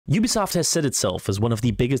Ubisoft has set itself as one of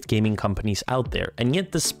the biggest gaming companies out there, and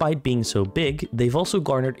yet despite being so big, they've also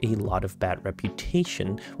garnered a lot of bad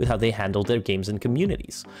reputation with how they handle their games and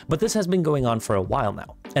communities. But this has been going on for a while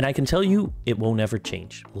now, and I can tell you it won't ever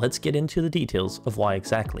change. Let's get into the details of why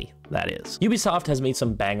exactly that is. Ubisoft has made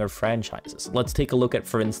some banger franchises. Let's take a look at,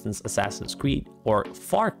 for instance, Assassin's Creed or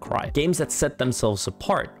Far Cry, games that set themselves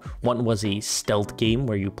apart. One was a stealth game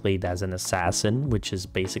where you played as an assassin, which is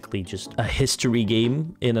basically just a history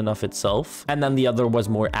game in and of itself. And then the other was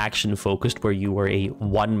more action focused, where you were a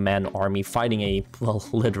one-man army fighting a, well,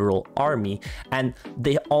 literal army, and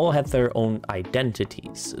they all had their own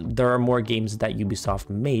identities. There are more games that Ubisoft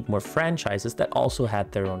made, more franchises that also had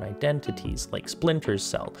their own identities, like Splinter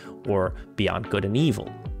Cell or Beyond Good and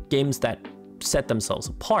Evil, games that set themselves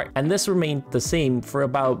apart. And this remained the same for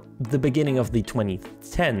about the beginning of the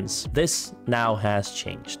 2010s. This now has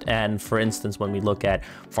changed. And for instance, when we look at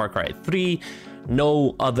Far Cry 3,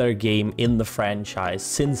 no other game in the franchise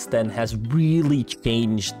since then has really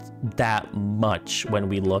changed that much when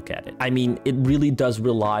we look at it. I mean, it really does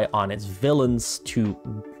rely on its villains to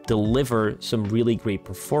deliver some really great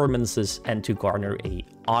performances and to garner a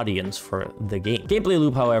audience for the game. Gameplay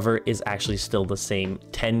loop, however, is actually still the same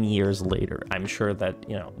 10 years later. I'm sure that,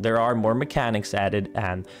 you know, there are more mechanics added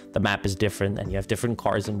and the map is different and you have different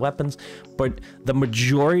cars and weapons, but the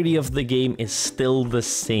majority of the game is still the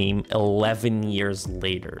same 11 years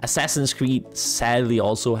later. Assassin's Creed sadly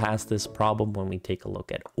also has this problem when we take a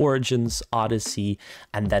look at Origins, Odyssey,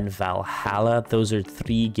 and then Valhalla. Those are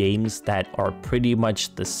 3 games that are pretty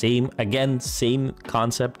much the same. Again, same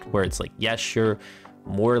concept where it's like, yes, sure,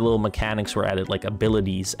 more little mechanics were added, like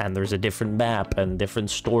abilities, and there's a different map and different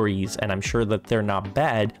stories, and I'm sure that they're not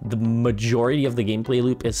bad. The majority of the gameplay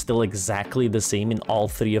loop is still exactly the same in all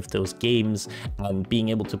 3 of those games, and being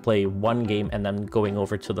able to play one game and then going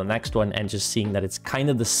over to the next one and just seeing that it's kind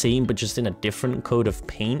of the same but just in a different coat of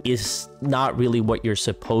paint is not really what you're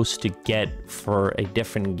supposed to get for a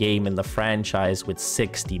different game in the franchise with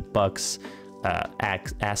 $60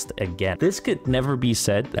 asked again. This could never be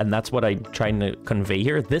said, and that's what I'm trying to convey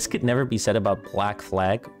here. This could never be said about Black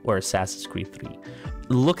Flag or Assassin's Creed 3.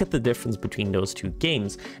 Look at the difference between those 2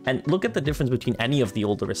 games, and look at the difference between any of the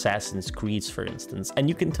older Assassin's Creeds, for instance, and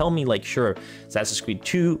you can tell me, like, sure, Assassin's Creed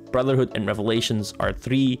 2, Brotherhood, and Revelations are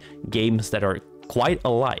 3 games that are quite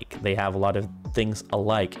alike. They have a lot of things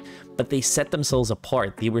alike, but they set themselves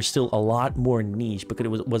apart. They were still a lot more niche because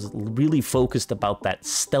it was really focused about that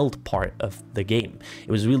stealth part of the game.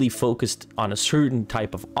 It was really focused on a certain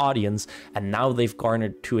type of audience, and now they've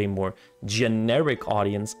garnered to a more generic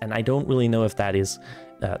audience, and I don't really know if that is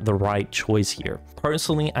the right choice here.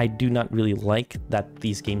 Personally, I do not really like that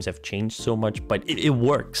these games have changed so much, but it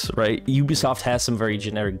works, right? Ubisoft has some very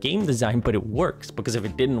generic game design, but it works, because if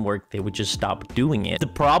it didn't work, they would just stop doing it. The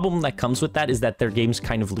problem that comes with that is that their games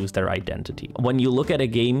kind of lose their identity. When you look at a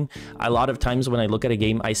game, a lot of times when I look at a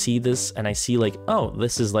game, I see this and I see like, oh,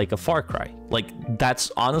 this is like a Far Cry. Like,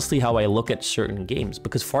 that's honestly how I look at certain games,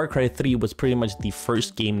 because Far Cry 3 was pretty much the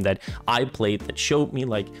first game that I played that showed me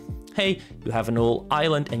like, hey, you have an old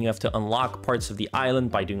island and you have to unlock parts of the island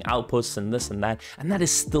by doing outposts and this and that is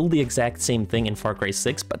still the exact same thing in Far Cry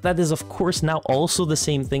 6, but that is of course now also the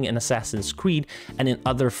same thing in Assassin's Creed and in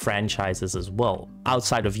other franchises as well,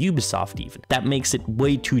 outside of Ubisoft even. That makes it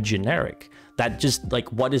way too generic. That just,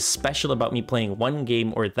 like, what is special about me playing one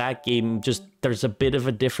game or that game, just there's a bit of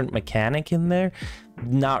a different mechanic in there,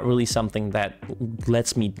 not really something that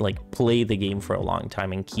lets me like play the game for a long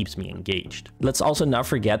time and keeps me engaged. Let's also not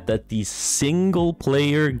forget that these single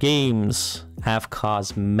player games have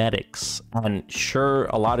cosmetics, and sure,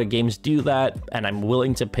 a lot of games do that, and I'm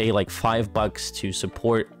willing to pay like $5 to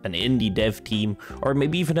support an indie dev team or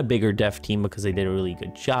maybe even a bigger dev team because they did a really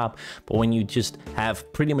good job. But when you just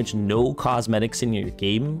have pretty much no cosmetics in your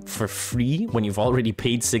game for free when you've already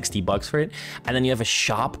paid $60 for it, and then you have a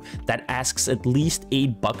shop that asks at least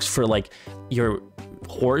 $8 for like your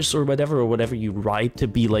horse or whatever you ride to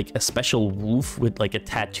be like a special wolf with like a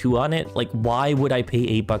tattoo on it, like why would I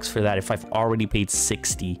pay $8 for that if I've already paid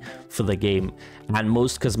 60 for the game? And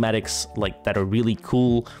most cosmetics like that are really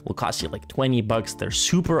cool will cost you like $20. They're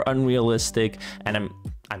super unrealistic, and I'm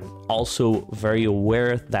also very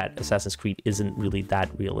aware that Assassin's Creed isn't really that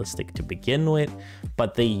realistic to begin with,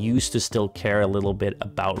 but they used to still care a little bit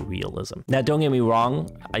about realism. Now, don't get me wrong,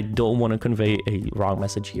 I don't want to convey a wrong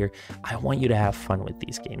message here. I want you to have fun with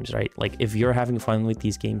these games, right? Like, if you're having fun with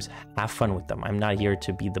these games, have fun with them. I'm not here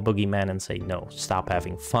to be the boogeyman and say, no, stop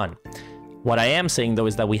having fun. What I am saying, though,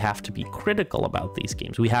 is that we have to be critical about these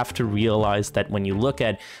games. We have to realize that when you look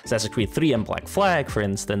at Assassin's Creed 3 and Black Flag, for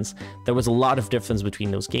instance, there was a lot of difference between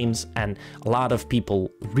those games, and a lot of people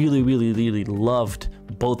really, really, really loved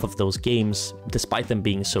both of those games, despite them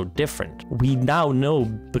being so different. We now know,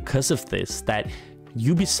 because of this, that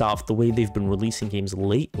Ubisoft, the way they've been releasing games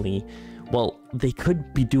lately, well, they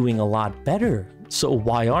could be doing a lot better. So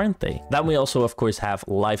why aren't they? Then we also, of course, have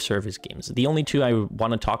live service games. The only two I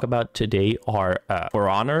want to talk about today are For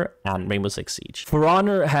Honor and Rainbow Six Siege. For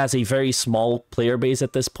Honor has a very small player base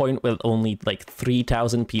at this point, with only like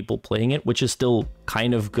 3,000 people playing it, which is still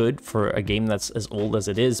kind of good for a game that's as old as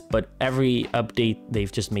it is, but every update,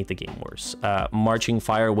 they've just made the game worse. Marching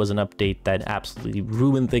Fire was an update that absolutely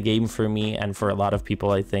ruined the game for me, and for a lot of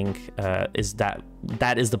people, I think,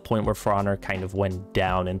 that is the point where For Honor kind of went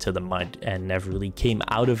down into the mud and never really came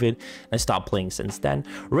out of it. I stopped playing since then.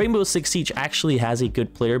 Rainbow Six Siege actually has a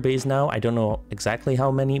good player base now. I don't know exactly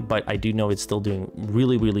how many, but I do know it's still doing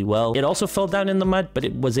really, really well. It also fell down in the mud, but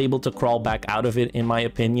it was able to crawl back out of it, in my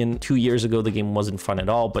opinion. 2 years ago, the game wasn't fun at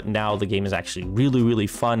all, but now the game is actually really, really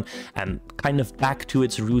fun and kind of back to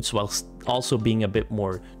its roots while also being a bit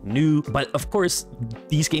more new. But of course,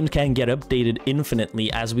 these games can get updated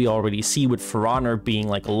infinitely, as we already see with For Honor being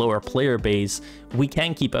like a lower player base. We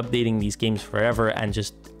can keep updating these games forever and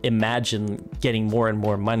just imagine getting more and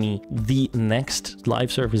more money. The next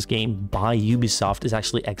live service game by Ubisoft is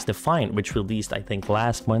actually X-Defiant, which released, I think,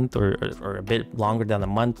 last month or a bit longer than a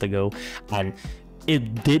month ago, and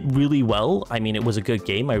it did really well. I mean, it was a good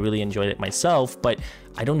game. I really enjoyed it myself, but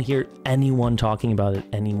I don't hear anyone talking about it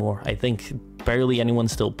anymore. I think barely anyone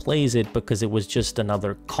still plays it because it was just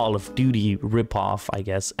another Call of Duty ripoff, I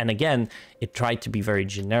guess. And again, it tried to be very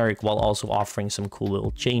generic while also offering some cool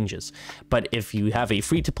little changes. But if you have a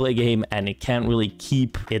free-to-play game and it can't really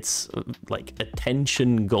keep its like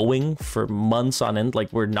attention going for months on end,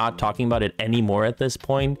 like we're not talking about it anymore at this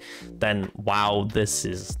point, then wow, this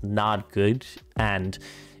is not good. And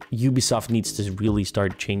Ubisoft needs to really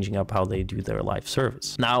start changing up how they do their live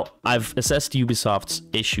service. Now, I've assessed Ubisoft's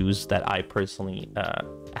issues that I personally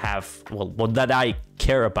have, well, that I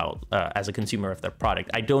care about as a consumer of their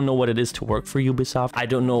product. I don't know what it is to work for Ubisoft. I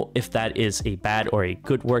don't know if that is a bad or a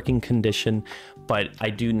good working condition, but I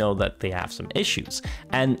do know that they have some issues.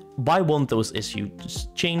 And why won't those issues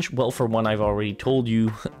change? Well, for one, I've already told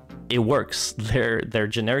you, it works. Their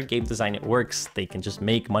generic game design, it works. They can just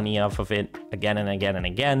make money off of it again and again and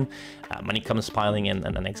again. Money comes piling in,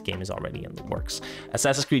 and the next game is already in the works.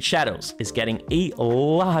 Assassin's Creed Shadows is getting a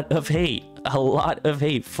lot of hate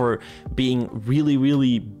for being really,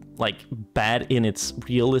 really like bad in its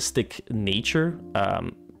realistic nature.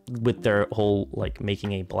 With their whole like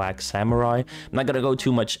making a black samurai. I'm not gonna go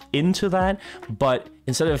too much into that, but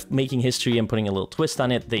instead of making history and putting a little twist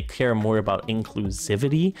on it, they care more about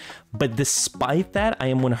inclusivity. But despite that, I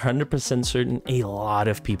am 100% certain a lot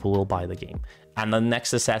of people will buy the game. And the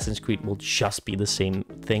next Assassin's Creed will just be the same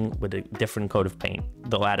thing with a different coat of paint.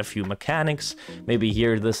 They'll add a few mechanics, maybe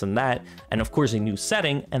here, this and that, and of course a new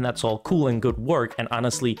setting, and that's all cool and good work, and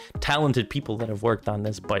honestly, talented people that have worked on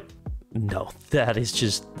this, but no, that is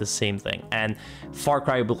just the same thing. And Far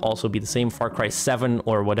Cry will also be the same. Far Cry 7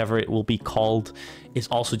 or whatever it will be called is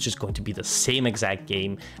also just going to be the same exact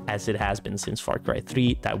game as it has been since Far Cry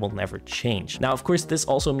 3. That will never change. Now, of course, this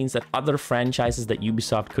also means that other franchises that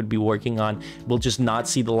Ubisoft could be working on will just not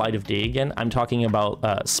see the light of day again. I'm talking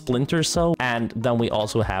about Splinter Cell, and then we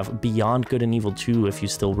also have Beyond Good and Evil 2, if you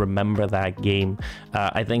still remember that game.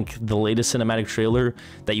 I think the latest cinematic trailer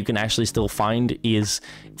that you can actually still find is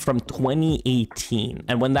from 2018,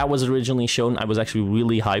 and when that was originally shown, I was actually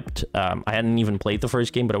really hyped. I hadn't even played the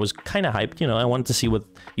first game, but I was kind of hyped. You know, I wanted to see what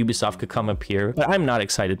Ubisoft could come up here, but I'm not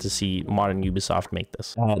excited to see modern Ubisoft make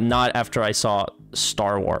this. Not after I saw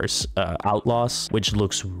Star Wars Outlaws, which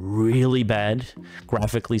looks really bad,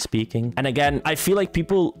 graphically speaking. And again, I feel like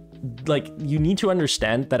people, like, you need to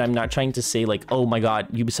understand that I'm not trying to say like, oh my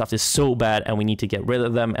god, Ubisoft is so bad and we need to get rid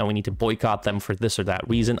of them and we need to boycott them for this or that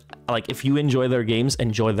reason. Like, if you enjoy their games,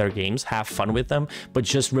 have fun with them, but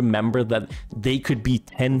just remember that they could be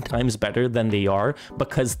 10 times better than they are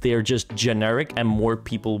because they're just generic and more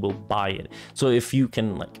people will buy it. So if you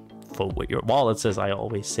can like vote with your wallets, as I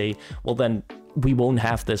always say, well then we won't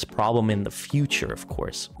have this problem in the future, of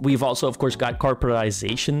course. We've also, of course, got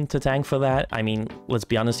corporatization to thank for that. I mean, let's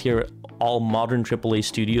be honest here, all modern AAA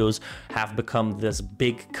studios have become this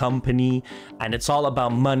big company, and it's all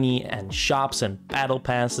about money and shops and battle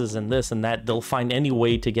passes and this and that. They'll find any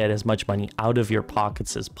way to get as much money out of your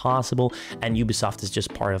pockets as possible, and Ubisoft is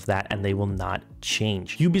just part of that, and they will not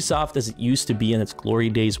change. Ubisoft, as it used to be in its glory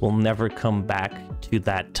days, will never come back to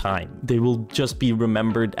that time. They will just be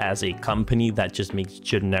remembered as a company that just makes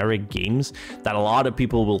generic games that a lot of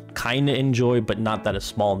people will kind of enjoy, but not that a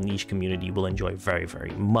small niche community will enjoy very,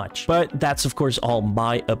 very much. But that's, of course, all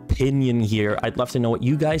my opinion here. I'd love to know what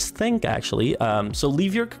you guys think, actually. So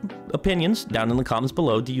leave your opinions down in the comments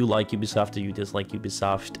below. Do you like Ubisoft? Do you dislike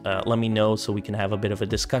Ubisoft? Let me know so we can have a bit of a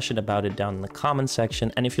discussion about it down in the comment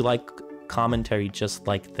section. And if you like commentary just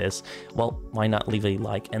like this, well, why not leave a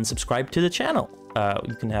like and subscribe to the channel?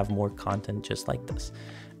 You can have more content just like this.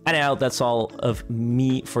 Anyhow, that's all of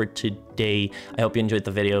me for today. I hope you enjoyed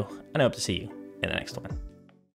the video, and I hope to see you in the next one.